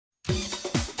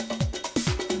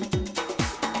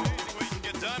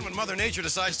Mother Nature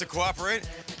decides to cooperate.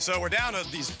 So we're down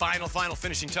to these final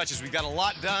finishing touches. We've got a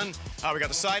lot done. We got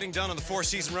the siding done on the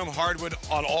four-season room, hardwood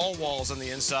on all walls on the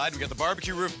inside. We got the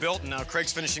barbecue roof built, and now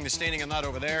Craig's finishing the staining on that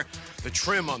over there. The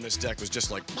trim on this deck was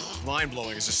just like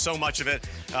mind-blowing. It's just so much of it,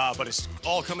 but it's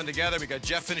all coming together. We got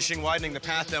Jeff finishing, widening the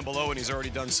path down below, and he's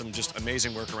already done some just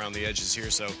amazing work around the edges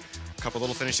here. So a couple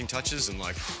little finishing touches, and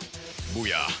like,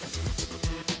 booyah.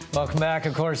 Welcome back.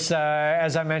 Of course,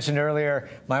 as I mentioned earlier,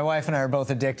 my wife and I are both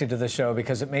addicted to the show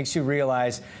because it makes you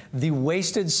realize the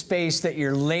wasted space that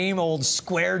your lame old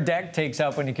square deck takes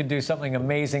up when you can do something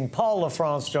amazing. Paul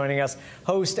Lafrance joining us,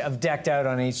 host of Decked Out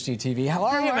on HGTV. How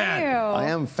are you, man? I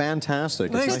am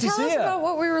fantastic. Nice to see you. Tell us about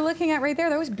what we were looking at right there.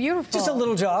 That was beautiful. Just a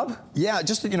little job? Yeah,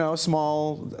 just, you know, a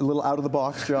small, a little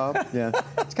out-of-the-box job. Yeah.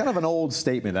 It's kind of an old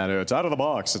statement that it's out of the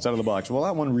box, it's out of the box. Well,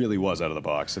 that one really was out of the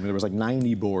box. I mean, there was like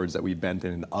 90 boards that we bent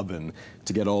in an oven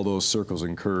to get all those circles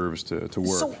and curves to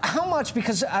work. So how much,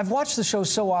 because I've watched the show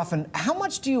so often, how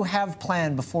much do you have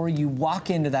planned before you walk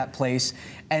into that place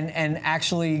and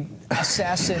actually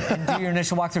assess it and do your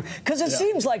initial walkthrough? Because it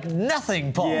seems like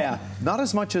nothing, Paul. Yeah, not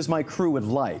as much as my crew would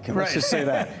like. Let's just say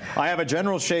that. I have a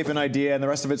general shape and idea, and the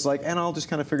rest of it's like, and I'll just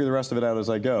kind of figure the rest of it out as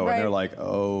I go. Right. And they're like,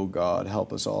 oh, God,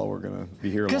 help us all. We're going to be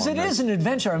here a long Because it is an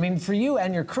adventure. I mean, for you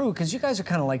and your crew, because you guys are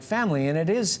kind of like family, and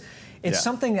it's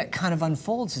something that kind of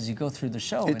unfolds as you go through the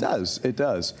show. It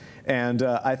does. And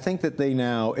I think that they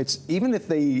now, it's even if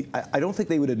they, I don't think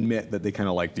they would admit that they kind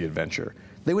of like the adventure.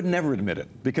 They would never admit it,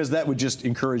 because that would just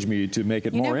encourage me to make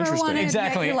it more interesting.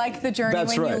 Exactly. You like the journey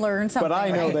when you learn something. But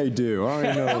I know they do. I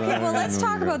know okay, well, let's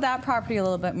talk about that property a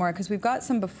little bit more, because we've got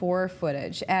some before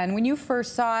footage. And when you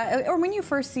first saw, or when you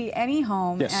first see any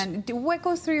home, and what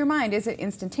goes through your mind? Is it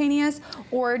instantaneous,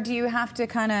 or do you have to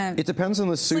kind of? It depends on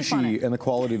the sushi and the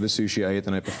quality of the sushi I ate the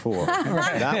night before.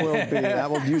 That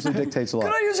will usually dictates a lot.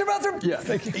 Can I use your bathroom?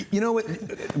 Yeah. You know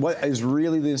what is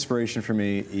really the inspiration for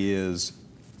me is,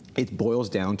 it boils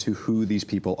down to who these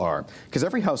people are. Because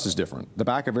every house is different. The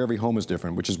back of every home is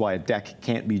different, which is why a deck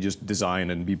can't be just designed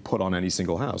and be put on any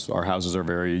single house. Our houses are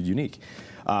very unique.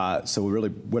 So really,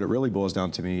 what it really boils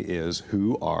down to me is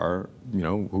who are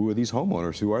these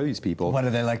homeowners? Who are these people? What do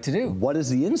they like to do? What does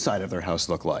the inside of their house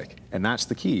look like? And that's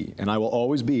the key. And I will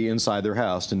always be inside their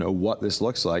house to know what this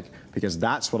looks like, because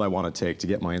that's what I want to take to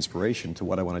get my inspiration to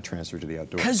what I want to transfer to the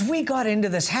outdoors. Because we got into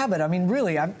this habit. I mean,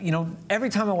 really, every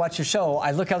time I watch your show,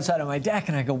 I look outside of my deck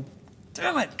and I go,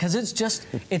 damn it, because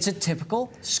it's a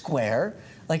typical square.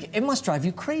 Like, it must drive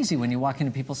you crazy when you walk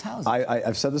into people's houses.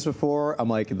 I've said this before. I'm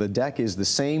like, the deck is the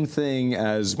same thing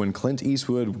as when Clint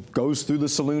Eastwood goes through the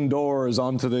saloon doors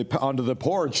onto the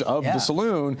porch of the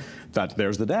saloon.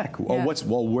 There's the deck. Yeah.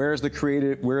 Where's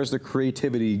the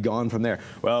creativity gone from there?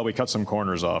 Well, we cut some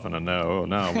corners off, and no.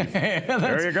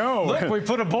 There you go. Look, we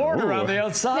put a board around the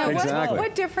outside. Now, exactly.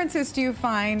 What differences do you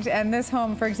find in this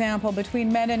home, for example,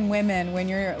 between men and women when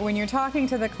you're talking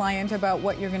to the client about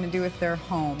what you're going to do with their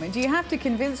home? Do you have to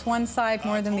convince one side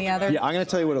more than the other? Yeah, I'm going to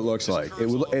tell you what it looks like.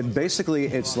 Basically,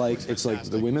 it's like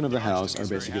the women of the house are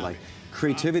basically like,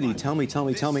 creativity, tell me,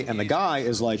 and the guy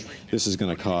is like, this is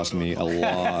going to cost me a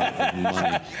lot of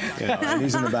money, and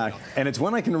he's in the back. And it's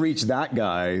when I can reach that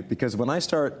guy, because when I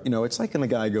start, it's like when a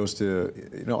guy goes to,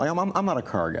 I'm not a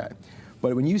car guy.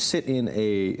 But when you sit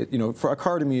in for a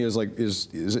car to me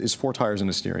is 4 tires and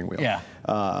a steering wheel. Yeah.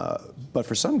 But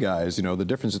for some guys, the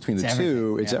difference between the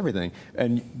two, it's everything.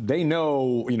 And they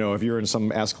know, if you're in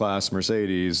some S-Class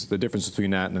Mercedes, the difference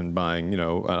between that and buying,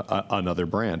 another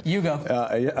brand. Yugo.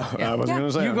 I was going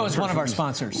to say. Yugo is one of our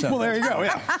sponsors. So. Well, there you go.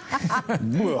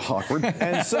 Yeah. Awkward.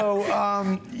 And so,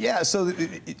 so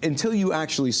until you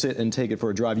actually sit and take it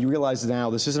for a drive, you realize now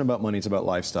this isn't about money; it's about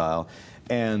lifestyle.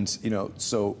 And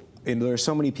And there are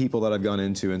so many people that I've gone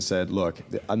into and said, look,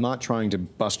 I'm not trying to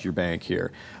bust your bank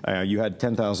here. You had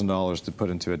 $10,000 to put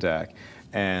into a deck,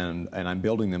 and I'm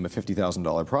building them a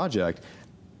 $50,000 project.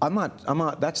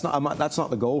 That's not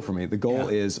the goal for me. The goal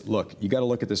is, look, you got to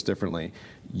look at this differently.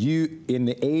 In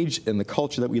the age and the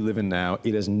culture that we live in now,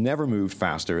 it has never moved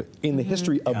faster in the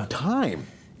history of time.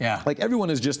 Yeah. Like, everyone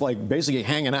is just like basically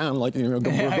hanging out, like, we're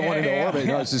going into orbit.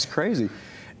 It's just crazy.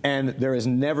 And there has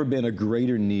never been a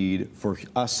greater need for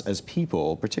us as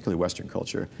people, particularly Western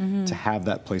culture, to have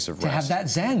that place of rest. To have that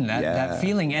zen, that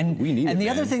feeling. And we need it, the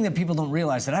other thing that people don't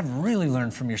realize that I've really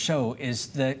learned from your show is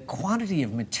the quantity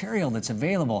of material that's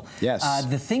available. Yes.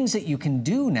 The things that you can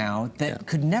do now that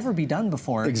could never be done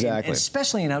before. Exactly.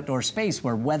 Especially in outdoor space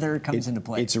where weather comes into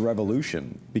play. It's a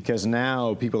revolution, because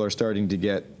now people are starting to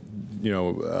get,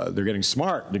 they're getting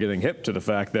smart, they're getting hip to the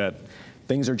fact that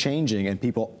things are changing and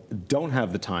people don't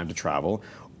have the time to travel,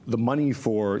 the money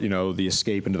for, you know, the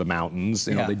escape into the mountains,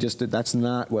 you know, that's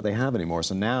not what they have anymore.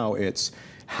 So now it's,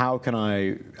 how can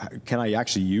I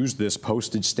actually use this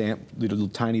postage stamp little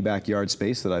tiny backyard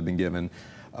space that I've been given?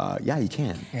 Yeah, you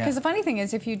can. Because the funny thing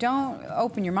is, if you don't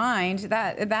open your mind,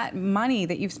 that money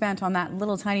that you've spent on that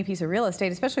little tiny piece of real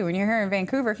estate, especially when you're here in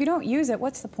Vancouver, if you don't use it,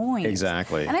 what's the point?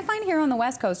 Exactly. And I find here on the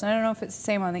West Coast, and I don't know if it's the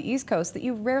same on the East Coast, that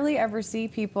you rarely ever see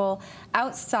people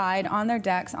outside on their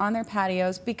decks, on their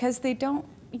patios, because they don't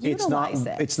utilize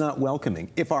it. It's not welcoming.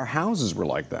 If our houses were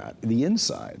like that, the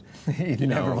inside, you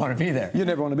never want to be there. You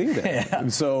never want to be there. Yeah.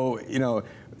 So, you know,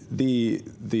 the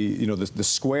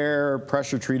square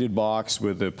pressure treated box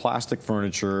with the plastic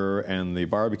furniture and the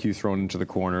barbecue thrown into the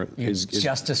corner is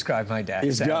just described my dad.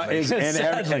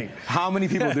 And how many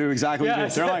people do exactly what you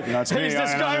do? They're like, that's me. He's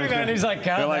describing that and he's like,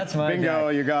 God, that's my bingo,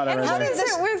 dad. you got it. And how is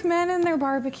it with men and their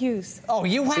barbecues? Oh,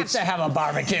 you have to have a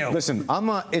barbecue. Listen,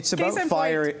 it's about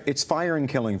fire. It's fire and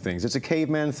killing things. It's a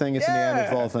caveman thing. It's a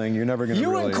Neanderthal thing. You're never going to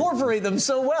really... You incorporate them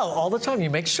so well all the time. You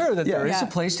make sure that there is a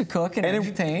place to cook and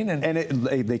entertain.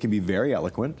 They can be very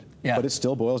eloquent, but it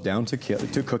still boils down to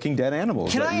cooking dead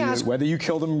animals. Can I ask, whether you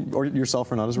kill them or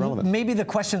yourself or not is relevant. Maybe the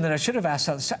question that I should have asked,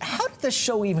 how did the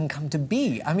show even come to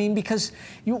be? I mean, because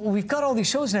we've got all these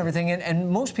shows and everything, and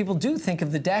most people do think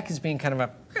of the deck as being kind of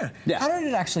a... How did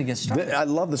it actually get started? I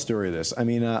love the story of this. I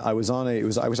mean, I was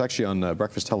actually on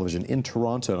breakfast television in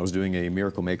Toronto, and I was doing a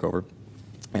miracle makeover,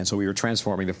 and so we were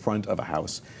transforming the front of a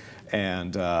house,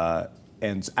 and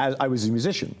I was a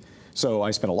musician. So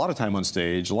I spent a lot of time on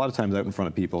stage, a lot of times out in front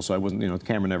of people, so I wasn't, you know, the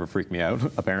camera never freaked me out,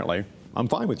 apparently. I'm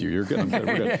fine with you, you're good, I'm good,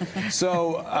 we're good.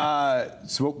 So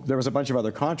there was a bunch of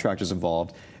other contractors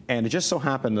involved, and it just so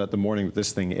happened that the morning that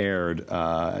this thing aired,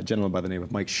 a gentleman by the name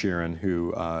of Mike Sheeran,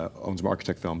 who owns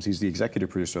Architect Films, he's the executive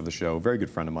producer of the show, very good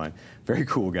friend of mine, very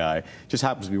cool guy, just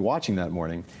happens to be watching that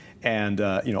morning. And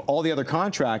you know, all the other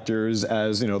contractors,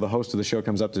 as you know, the host of the show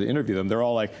comes up to interview them, they're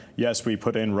all like, "Yes, we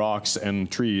put in rocks and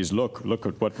trees. Look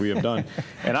at what we have done."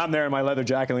 And I'm there in my leather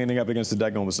jacket, leaning up against the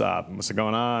deck, going, "What's up? What's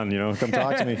going on? You know, come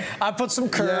talk to me." I put some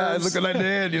curves. Yeah, look what I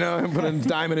did. You know, I put a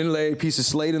diamond inlay piece of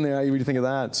slate in there. What do you think of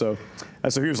that? So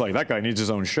he was like, "That guy needs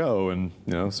his own show." And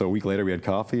you know, so a week later we had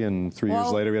coffee, and 3 years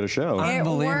later we had a show. It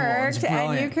worked,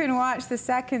 and you can watch the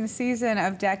second season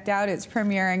of Decked Out. It's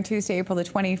premiering Tuesday, April the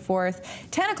 24th,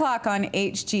 10 o'clock on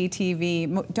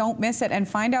HGTV. Don't miss it, and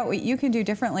find out what you can do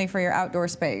differently for your outdoor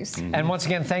space. And once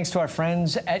again, thanks to our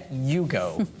friends at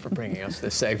Yugo for bringing us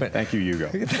this segment. Thank you,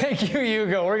 Yugo. Thank you,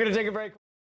 Yugo. We're going to take a break.